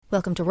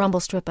Welcome to Rumble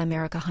Strip. I'm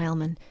Erica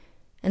Heilman,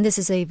 and this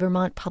is a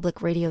Vermont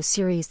Public Radio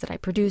series that I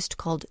produced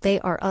called They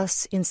Are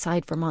Us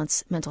Inside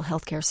Vermont's Mental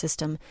Health Care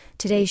System.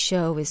 Today's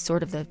show is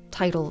sort of the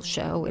title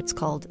show. It's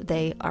called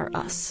They Are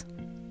Us.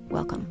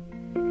 Welcome.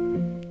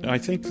 I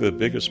think the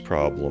biggest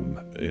problem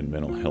in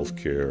mental health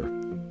care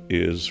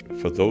is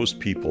for those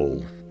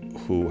people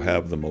who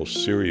have the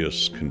most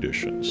serious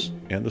conditions.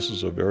 And this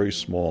is a very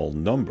small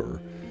number,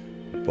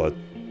 but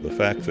the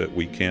fact that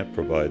we can't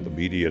provide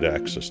immediate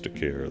access to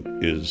care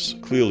is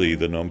clearly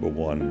the number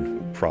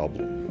one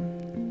problem,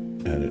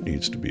 and it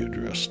needs to be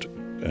addressed,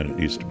 and it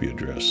needs to be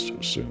addressed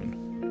soon.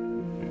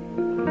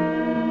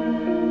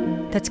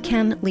 That's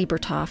Ken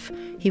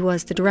Liebertoff. He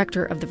was the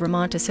director of the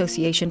Vermont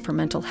Association for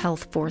Mental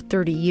Health for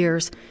 30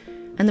 years,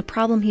 and the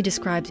problem he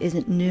describes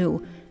isn't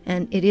new,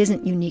 and it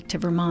isn't unique to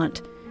Vermont.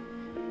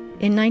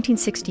 In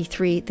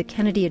 1963, the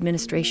Kennedy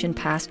administration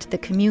passed the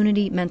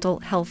Community Mental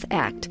Health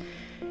Act.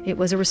 It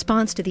was a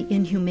response to the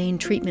inhumane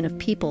treatment of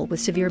people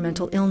with severe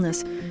mental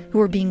illness who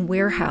were being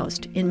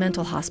warehoused in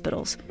mental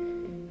hospitals.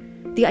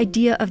 The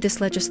idea of this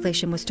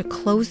legislation was to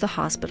close the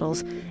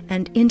hospitals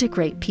and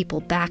integrate people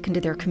back into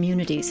their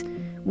communities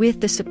with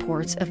the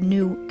supports of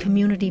new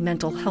community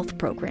mental health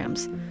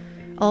programs.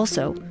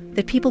 Also,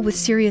 that people with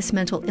serious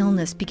mental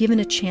illness be given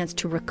a chance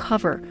to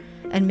recover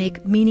and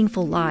make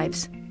meaningful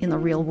lives in the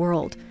real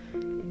world.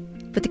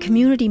 But the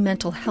community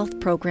mental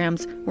health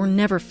programs were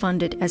never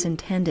funded as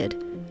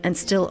intended, and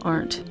still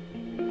aren't.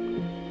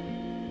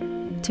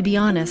 To be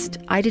honest,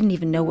 I didn't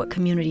even know what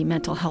community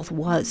mental health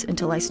was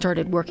until I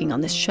started working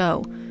on this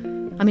show.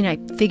 I mean, I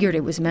figured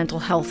it was mental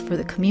health for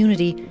the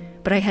community,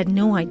 but I had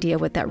no idea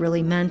what that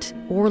really meant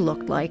or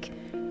looked like,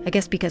 I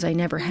guess because I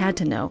never had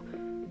to know.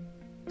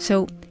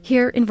 So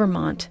here in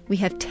Vermont, we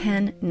have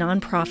 10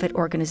 nonprofit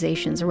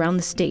organizations around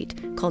the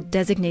state called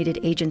designated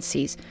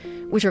agencies,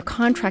 which are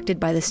contracted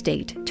by the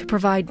state to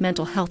provide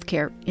mental health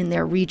care in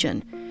their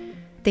region.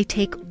 They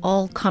take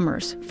all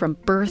comers, from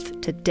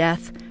birth to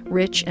death,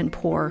 rich and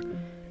poor.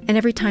 And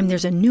every time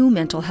there's a new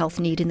mental health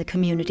need in the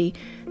community,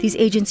 these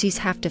agencies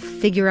have to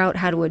figure out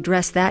how to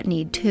address that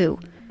need too.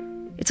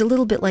 It's a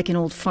little bit like an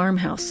old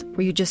farmhouse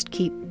where you just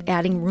keep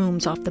adding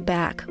rooms off the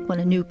back when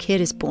a new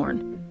kid is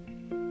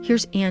born.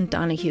 Here's Ann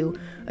Donahue,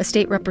 a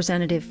state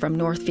representative from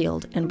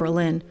Northfield and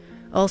Berlin,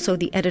 also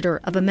the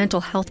editor of a mental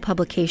health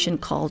publication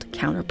called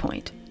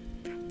Counterpoint.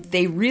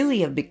 They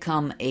really have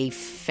become a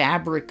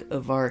fabric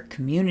of our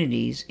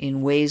communities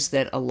in ways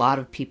that a lot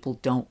of people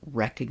don't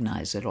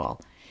recognize at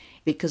all.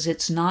 Because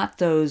it's not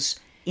those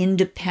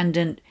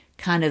independent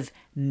kind of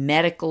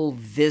medical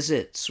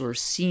visits or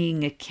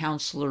seeing a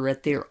counselor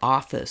at their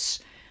office.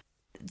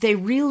 They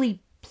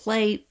really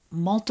play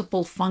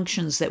multiple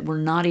functions that we're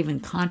not even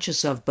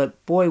conscious of,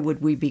 but boy,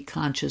 would we be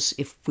conscious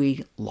if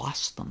we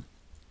lost them.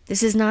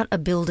 This is not a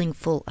building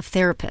full of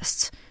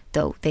therapists,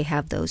 though they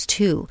have those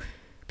too.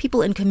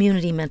 People in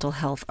community mental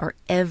health are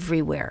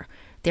everywhere.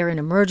 They're in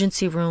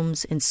emergency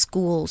rooms, in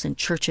schools, in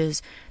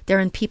churches. They're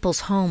in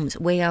people's homes,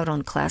 way out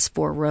on Class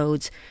 4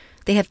 roads.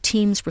 They have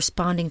teams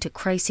responding to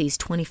crises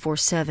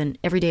 24/7,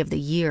 every day of the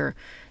year.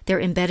 They're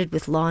embedded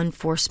with law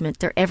enforcement.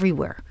 They're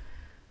everywhere.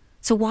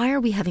 So why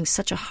are we having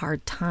such a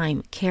hard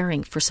time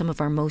caring for some of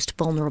our most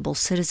vulnerable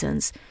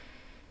citizens?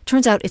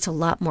 Turns out it's a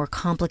lot more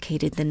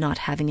complicated than not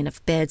having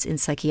enough beds in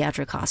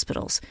psychiatric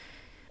hospitals.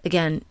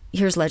 Again,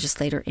 here's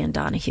legislator Ann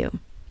Donahue.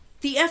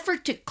 The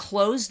effort to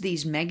close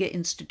these mega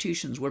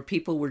institutions where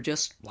people were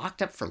just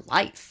locked up for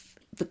life,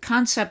 the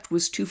concept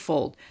was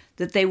twofold,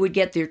 that they would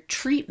get their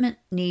treatment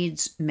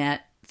needs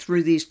met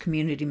through these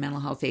community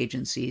mental health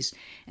agencies,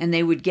 and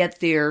they would get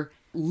their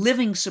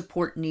living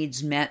support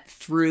needs met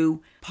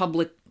through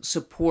public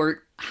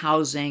support,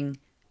 housing.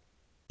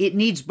 It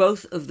needs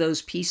both of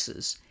those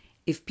pieces.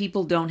 If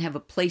people don't have a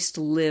place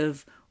to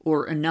live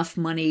or enough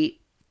money,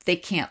 they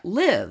can't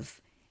live.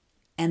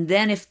 And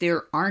then if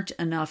there aren't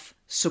enough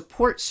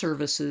support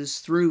services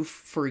through,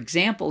 for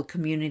example,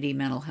 community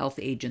mental health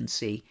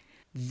agency,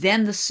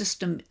 then the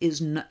system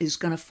is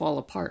going to fall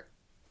apart.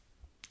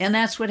 And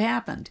that's what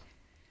happened.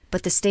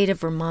 But the state of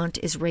Vermont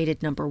is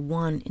rated number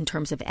 1 in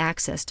terms of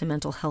access to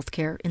mental health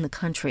care in the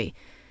country.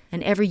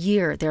 And every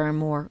year there are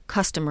more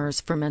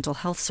customers for mental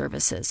health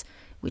services,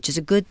 which is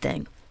a good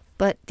thing.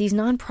 But these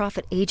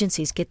nonprofit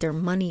agencies get their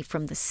money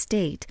from the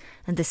state,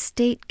 and the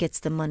state gets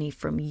the money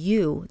from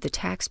you, the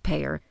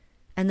taxpayer,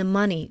 and the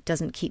money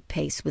doesn't keep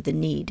pace with the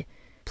need.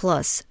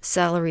 Plus,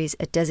 salaries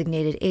at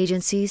designated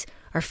agencies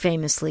are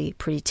famously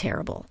pretty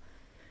terrible.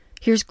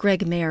 Here's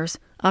Greg Mayers,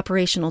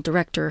 Operational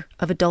Director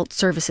of Adult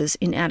Services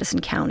in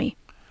Addison County.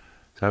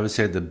 So I would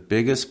say the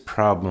biggest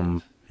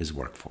problem is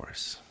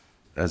workforce.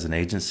 As an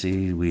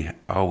agency, we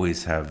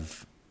always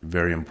have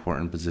very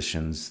important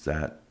positions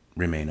that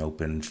remain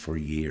open for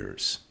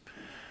years.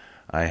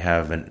 I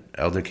have an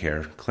elder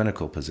care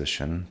clinical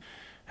position,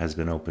 has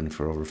been open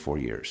for over 4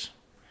 years.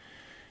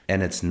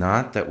 And it's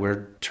not that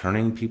we're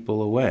turning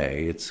people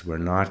away, it's we're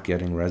not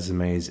getting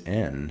resumes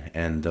in.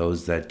 And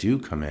those that do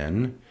come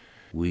in,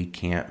 we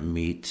can't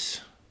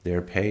meet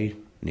their pay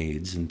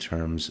needs in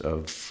terms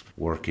of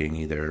working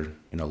either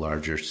in a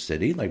larger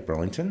city like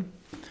Burlington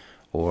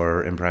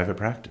or in private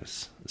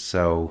practice.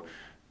 So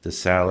the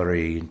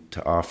salary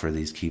to offer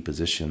these key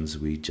positions,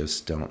 we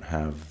just don't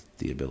have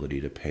the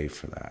ability to pay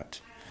for that.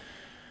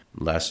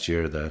 Last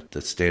year,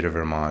 the state of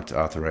Vermont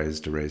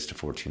authorized a raise to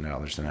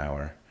 $14 an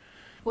hour.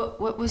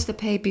 What was the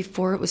pay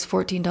before it was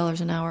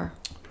 $14 an hour?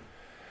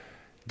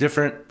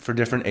 Different for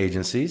different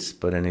agencies,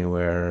 but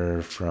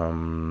anywhere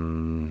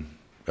from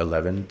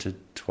 $11 to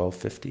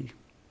 $12.50.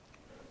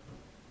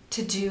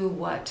 To do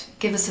what?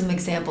 Give us some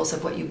examples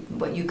of what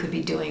you could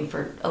be doing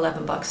for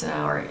 $11 an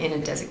hour in a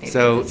designated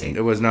agency.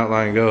 It was not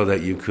long ago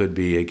that you could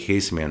be a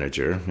case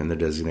manager in the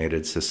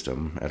designated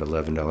system at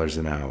 $11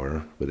 an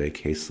hour with a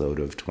caseload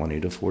of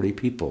 20 to 40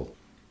 people.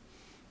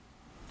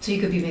 So you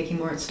could be making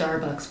more at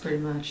Starbucks, pretty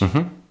much.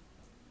 Mm-hmm.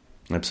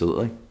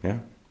 Absolutely, yeah.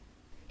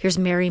 Here's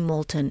Mary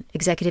Moulton,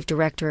 Executive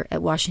Director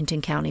at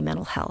Washington County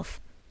Mental Health.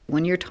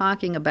 When you're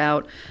talking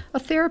about a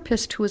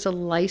therapist who is a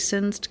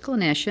licensed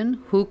clinician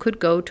who could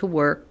go to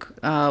work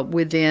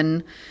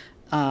within,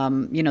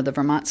 the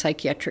Vermont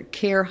Psychiatric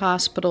Care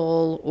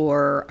Hospital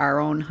or our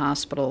own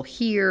hospital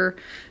here,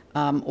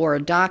 or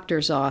a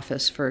doctor's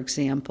office, for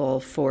example,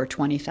 for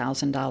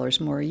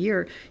 $20,000 more a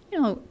year,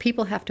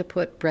 people have to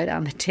put bread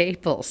on the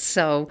table.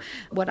 So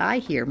what I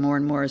hear more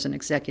and more as an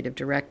executive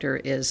director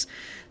is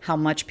how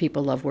much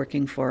people love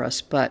working for us,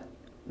 but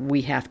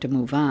we have to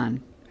move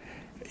on.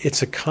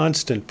 It's a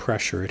constant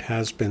pressure. It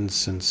has been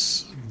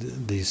since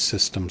these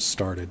systems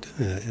started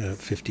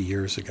 50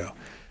 years ago.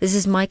 This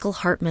is Michael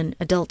Hartman,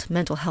 Adult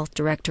Mental Health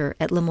Director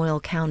at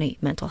Lamoille County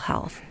Mental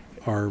Health.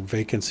 Our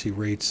vacancy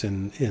rates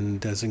in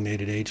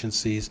designated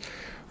agencies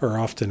are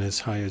often as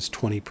high as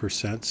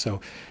 20%.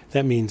 So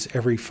that means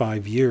every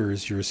 5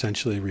 years you're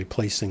essentially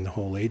replacing the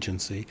whole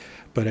agency.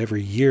 But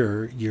every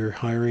year you're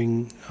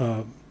hiring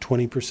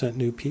 20%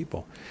 new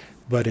people.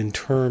 But in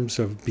terms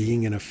of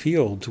being in a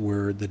field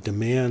where the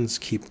demands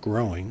keep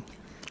growing,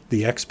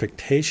 the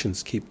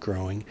expectations keep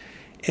growing,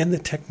 and the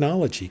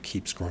technology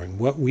keeps growing,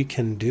 what we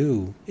can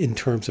do in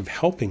terms of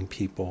helping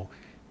people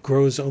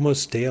grows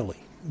almost daily.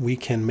 We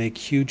can make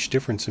huge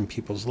difference in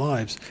people's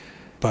lives,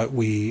 but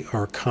we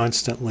are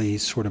constantly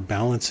sort of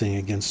balancing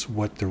against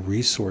what the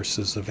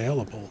resources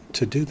available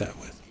to do that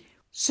with.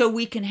 So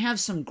we can have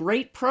some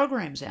great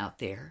programs out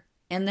there,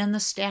 and then the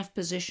staff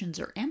positions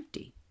are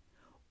empty.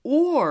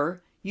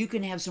 Or you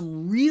can have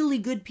some really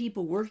good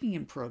people working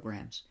in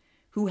programs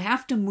who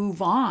have to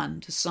move on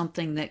to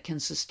something that can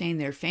sustain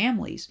their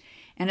families.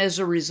 And as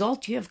a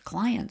result, you have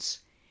clients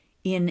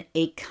in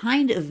a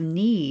kind of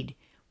need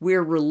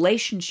where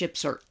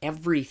relationships are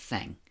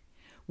everything,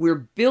 where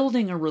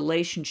building a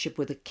relationship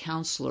with a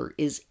counselor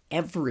is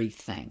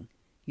everything,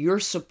 your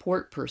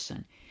support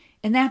person.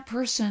 And that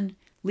person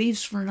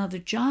leaves for another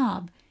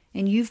job,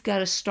 and you've got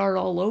to start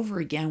all over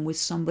again with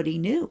somebody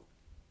new.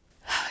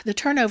 The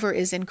turnover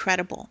is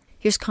incredible.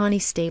 Here's Connie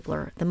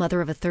Stabler, the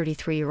mother of a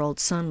 33-year-old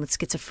son with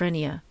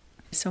schizophrenia.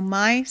 So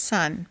my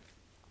son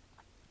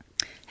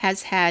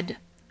has had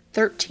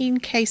 13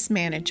 case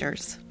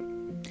managers.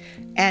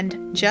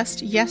 And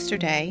just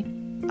yesterday,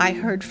 I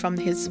heard from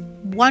his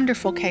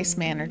wonderful case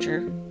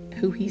manager,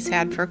 who he's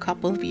had for a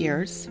couple of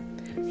years.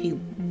 He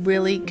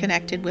really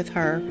connected with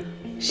her.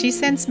 She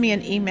sends me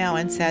an email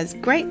and says,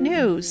 "Great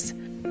news.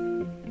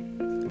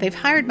 They've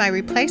hired my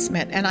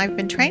replacement, and I've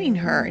been training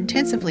her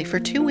intensively for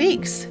 2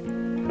 weeks."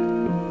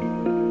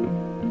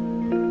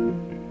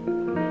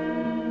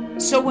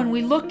 So when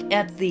we look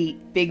at the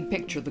big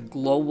picture, the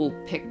global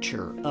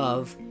picture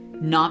of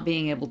not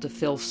being able to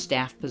fill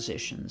staff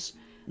positions,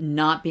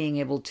 not being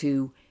able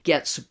to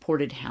get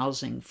supported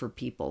housing for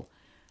people,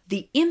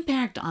 the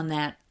impact on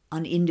that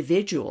on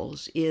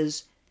individuals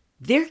is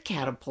they're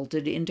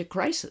catapulted into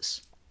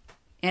crisis.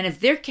 And if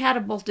they're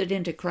catapulted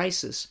into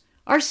crisis,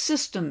 our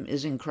system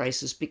is in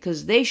crisis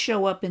because they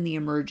show up in the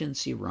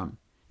emergency room.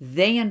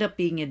 They end up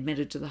being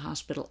admitted to the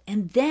hospital,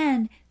 and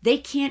then they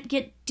can't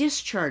get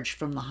discharged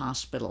from the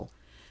hospital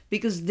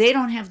because they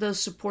don't have those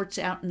supports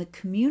out in the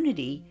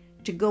community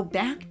to go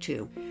back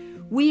to.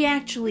 We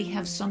actually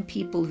have some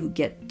people who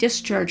get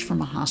discharged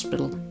from a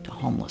hospital to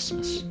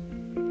homelessness.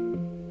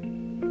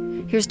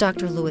 Here's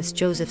Dr. Louis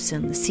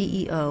Josephson, the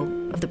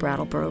CEO of the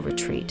Brattleboro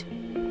Retreat.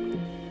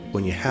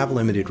 When you have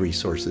limited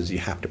resources, you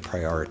have to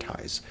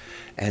prioritize.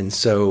 And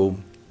so,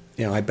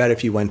 I bet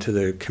if you went to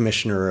the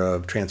Commissioner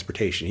of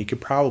Transportation, he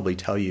could probably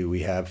tell you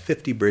we have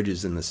 50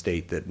 bridges in the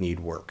state that need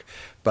work,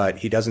 but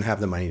he doesn't have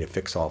the money to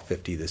fix all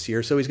 50 this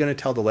year. So he's going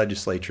to tell the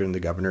legislature and the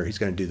governor he's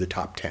going to do the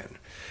top 10.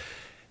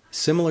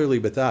 Similarly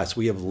with us,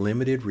 we have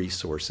limited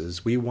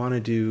resources. We want to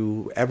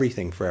do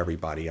everything for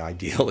everybody,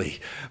 ideally.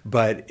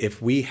 But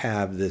if we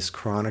have this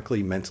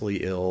chronically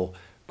mentally ill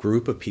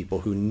group of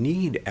people who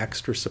need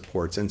extra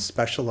supports and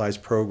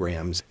specialized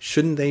programs,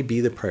 shouldn't they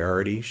be the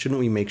priority? Shouldn't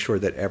we make sure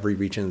that every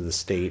region of the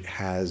state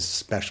has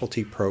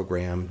specialty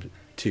programs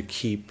to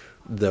keep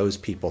those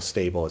people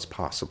stable as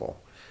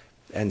possible?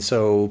 And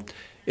so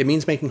it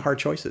means making hard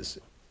choices.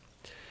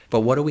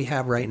 But what do we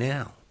have right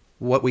now?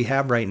 What we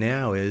have right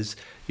now is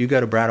you go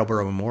to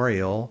Brattleboro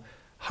Memorial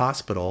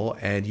Hospital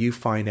and you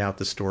find out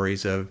the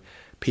stories of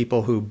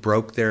people who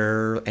broke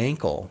their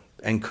ankle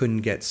and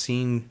couldn't get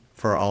seen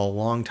for a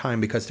long time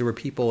because there were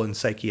people in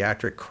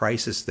psychiatric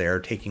crisis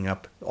there taking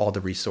up all the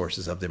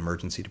resources of the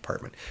emergency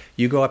department.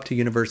 You go up to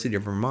University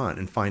of Vermont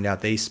and find out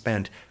they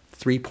spent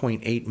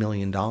 $3.8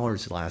 million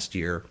last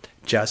year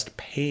just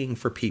paying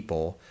for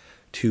people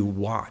to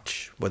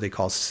watch, what they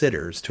call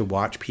sitters, to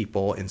watch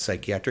people in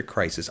psychiatric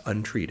crisis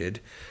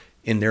untreated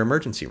in their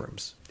emergency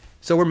rooms.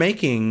 So we're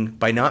making,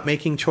 by not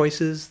making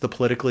choices, the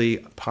politically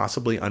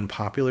possibly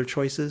unpopular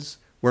choices,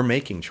 we're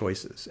making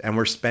choices and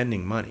we're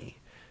spending money.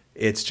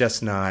 It's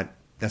just not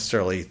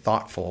necessarily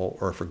thoughtful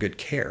or for good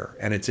care,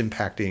 and it's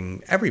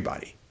impacting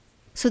everybody.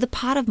 So the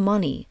pot of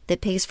money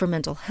that pays for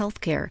mental health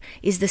care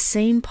is the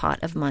same pot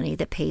of money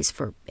that pays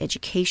for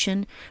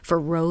education, for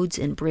roads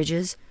and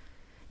bridges.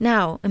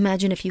 Now,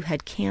 imagine if you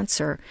had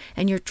cancer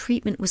and your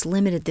treatment was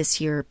limited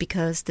this year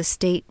because the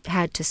state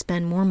had to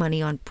spend more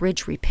money on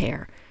bridge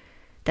repair.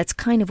 That's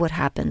kind of what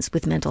happens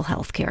with mental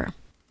health care.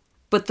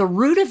 But the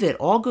root of it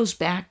all goes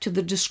back to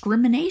the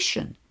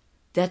discrimination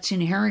that's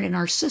inherent in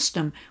our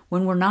system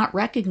when we're not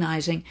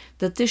recognizing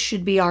that this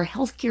should be our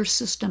healthcare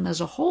system as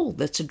a whole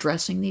that's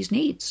addressing these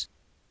needs.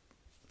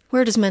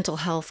 Where does mental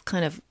health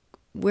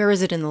where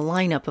is it in the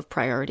lineup of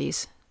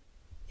priorities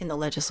in the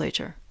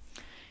legislature?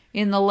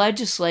 In the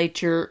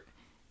legislature,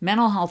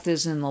 mental health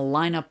is in the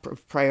lineup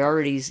of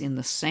priorities in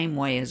the same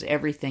way as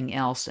everything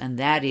else, and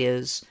that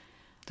is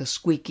the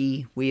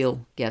squeaky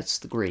wheel gets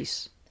the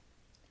grease.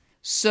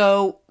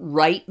 So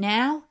right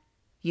now,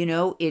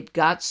 it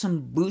got some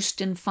boost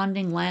in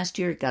funding last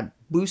year. It got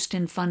boost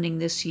in funding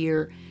this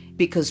year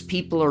because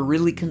people are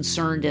really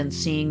concerned and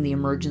seeing the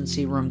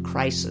emergency room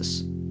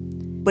crisis.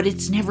 But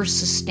it's never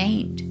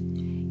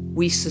sustained.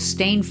 We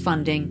sustain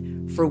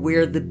funding for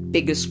where the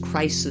biggest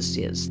crisis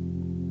is.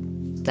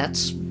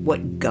 That's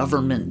what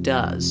government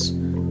does.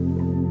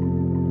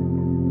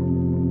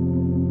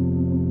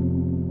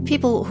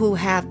 People who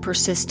have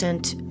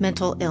persistent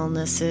mental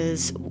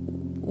illnesses,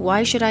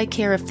 why should I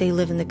care if they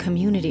live in the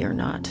community or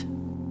not?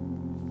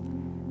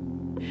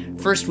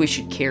 First, we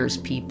should care as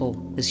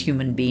people, as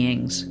human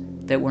beings,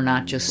 that we're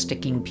not just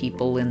sticking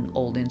people in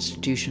old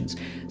institutions.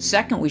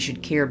 Second, we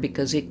should care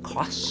because it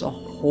costs a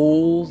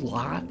whole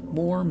lot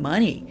more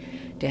money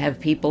to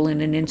have people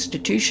in an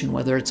institution,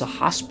 whether it's a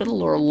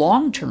hospital or a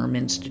long-term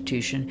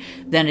institution,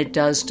 than it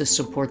does to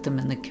support them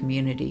in the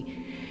community.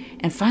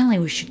 And finally,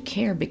 we should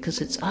care because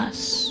it's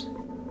us.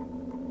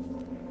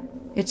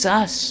 It's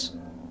us.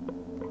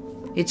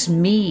 It's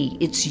me.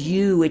 It's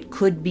you. It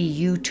could be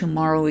you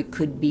tomorrow. It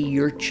could be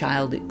your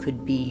child. It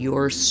could be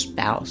your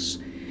spouse.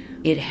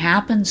 It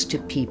happens to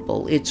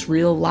people. It's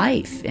real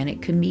life, and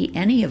it can be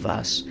any of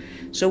us.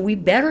 So we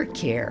better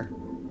care.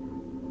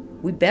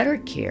 We better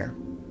care.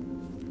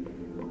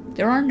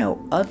 There are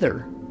no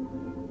other.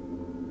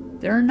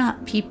 There are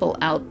not people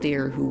out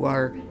there who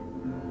are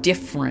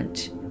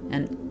different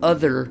and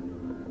other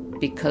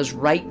because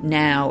right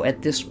now,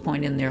 at this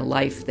point in their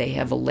life, they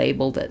have a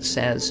label that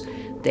says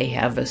they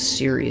have a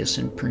serious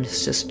and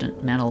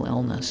persistent mental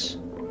illness.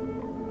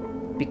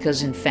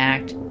 Because in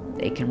fact,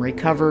 they can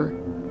recover,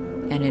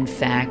 and in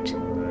fact,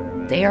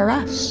 they are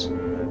us.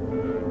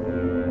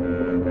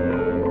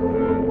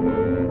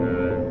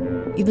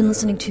 You've been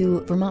listening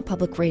to Vermont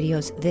Public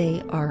Radio's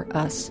They Are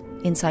Us,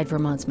 inside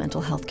Vermont's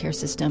mental health care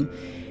system.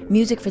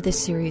 Music for this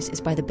series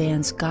is by the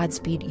bands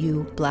Godspeed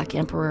You, Black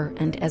Emperor,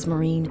 and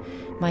Esmerine.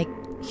 My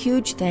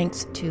huge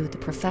thanks to the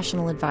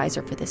professional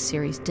advisor for this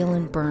series,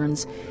 Dylan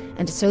Burns,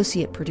 and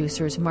associate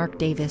producers Mark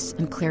Davis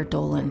and Claire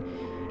Dolan.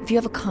 If you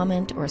have a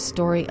comment or a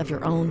story of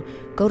your own,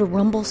 go to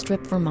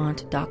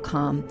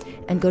rumblestripvermont.com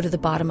and go to the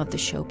bottom of the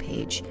show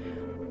page.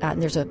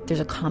 And there's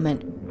a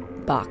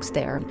comment box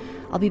there.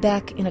 I'll be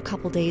back in a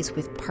couple days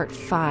with Part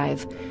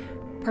 5.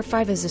 Part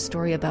 5 is a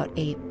story about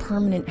a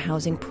permanent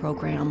housing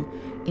program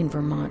in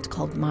Vermont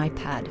called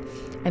MyPad.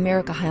 I'm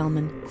Erica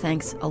Heilman.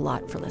 Thanks a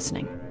lot for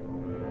listening.